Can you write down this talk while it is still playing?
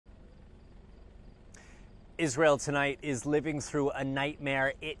Israel tonight is living through a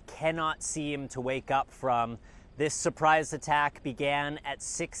nightmare it cannot seem to wake up from. This surprise attack began at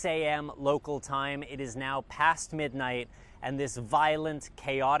 6 a.m. local time. It is now past midnight, and this violent,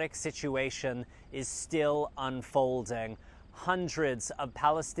 chaotic situation is still unfolding. Hundreds of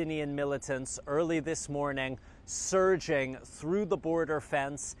Palestinian militants early this morning surging through the border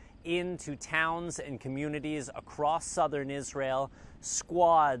fence into towns and communities across southern Israel.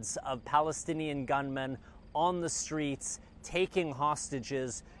 Squads of Palestinian gunmen on the streets, taking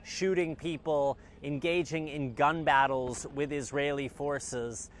hostages, shooting people, engaging in gun battles with Israeli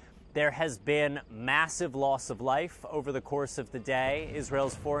forces. There has been massive loss of life over the course of the day.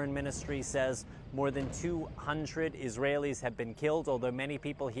 Israel's foreign ministry says more than 200 Israelis have been killed, although many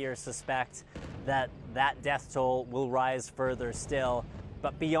people here suspect that that death toll will rise further still.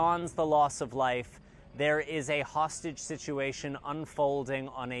 But beyond the loss of life, there is a hostage situation unfolding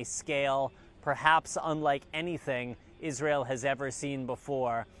on a scale perhaps unlike anything Israel has ever seen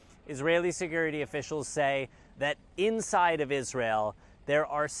before. Israeli security officials say that inside of Israel, there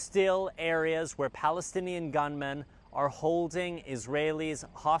are still areas where Palestinian gunmen are holding Israelis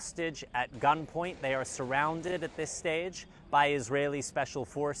hostage at gunpoint. They are surrounded at this stage by Israeli special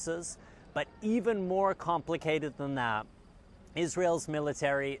forces. But even more complicated than that, Israel's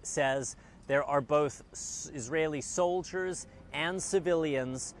military says there are both Israeli soldiers and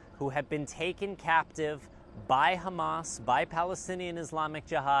civilians who have been taken captive by Hamas, by Palestinian Islamic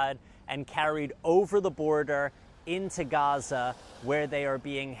Jihad, and carried over the border into Gaza, where they are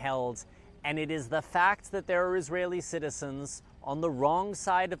being held. And it is the fact that there are Israeli citizens on the wrong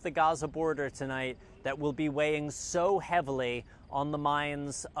side of the Gaza border tonight that will be weighing so heavily on the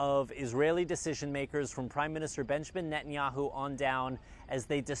minds of Israeli decision makers, from Prime Minister Benjamin Netanyahu on down, as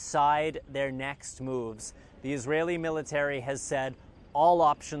they decide their next moves. The Israeli military has said all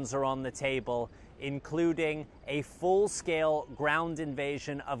options are on the table, including a full-scale ground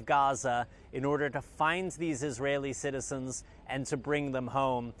invasion of Gaza in order to find these Israeli citizens and to bring them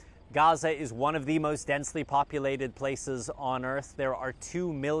home. Gaza is one of the most densely populated places on earth. There are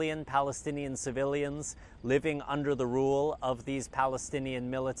 2 million Palestinian civilians living under the rule of these Palestinian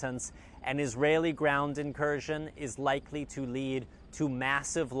militants. An Israeli ground incursion is likely to lead to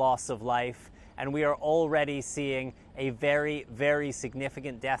massive loss of life. And we are already seeing a very, very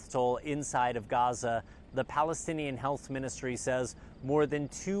significant death toll inside of Gaza. The Palestinian Health Ministry says more than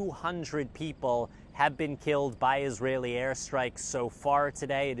 200 people have been killed by Israeli airstrikes so far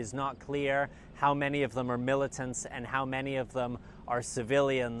today. It is not clear how many of them are militants and how many of them are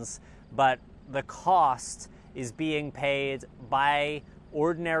civilians. But the cost is being paid by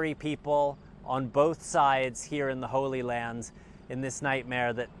ordinary people on both sides here in the Holy Land, in this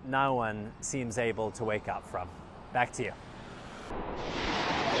nightmare that no one seems able to wake up from. Back to you.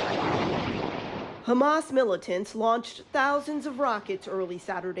 Hamas militants launched thousands of rockets early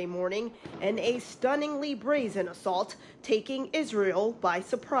Saturday morning in a stunningly brazen assault, taking Israel by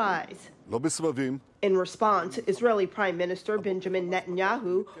surprise. In response, Israeli Prime Minister Benjamin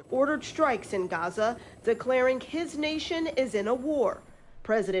Netanyahu ordered strikes in Gaza, declaring his nation is in a war.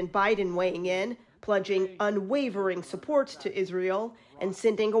 President Biden weighing in, pledging unwavering support to Israel and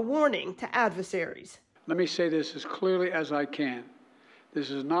sending a warning to adversaries. Let me say this as clearly as I can.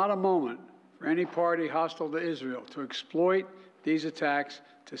 This is not a moment for any party hostile to Israel to exploit these attacks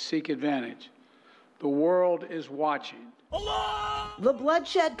to seek advantage. The world is watching. Allah! The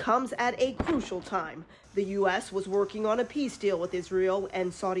bloodshed comes at a crucial time. The U.S. was working on a peace deal with Israel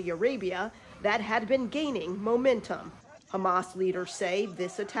and Saudi Arabia that had been gaining momentum. Hamas leaders say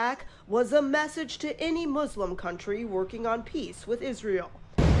this attack was a message to any Muslim country working on peace with Israel.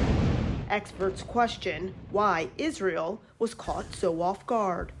 Experts question why Israel was caught so off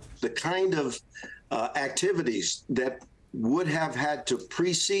guard. The kind of activities that would have had to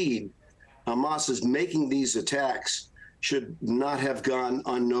precede Hamas's making these attacks should not have gone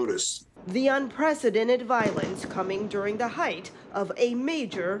unnoticed. The unprecedented violence coming during the height of a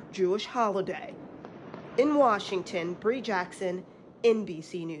major Jewish holiday. In Washington, Bree Jackson,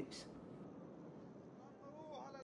 NBC News.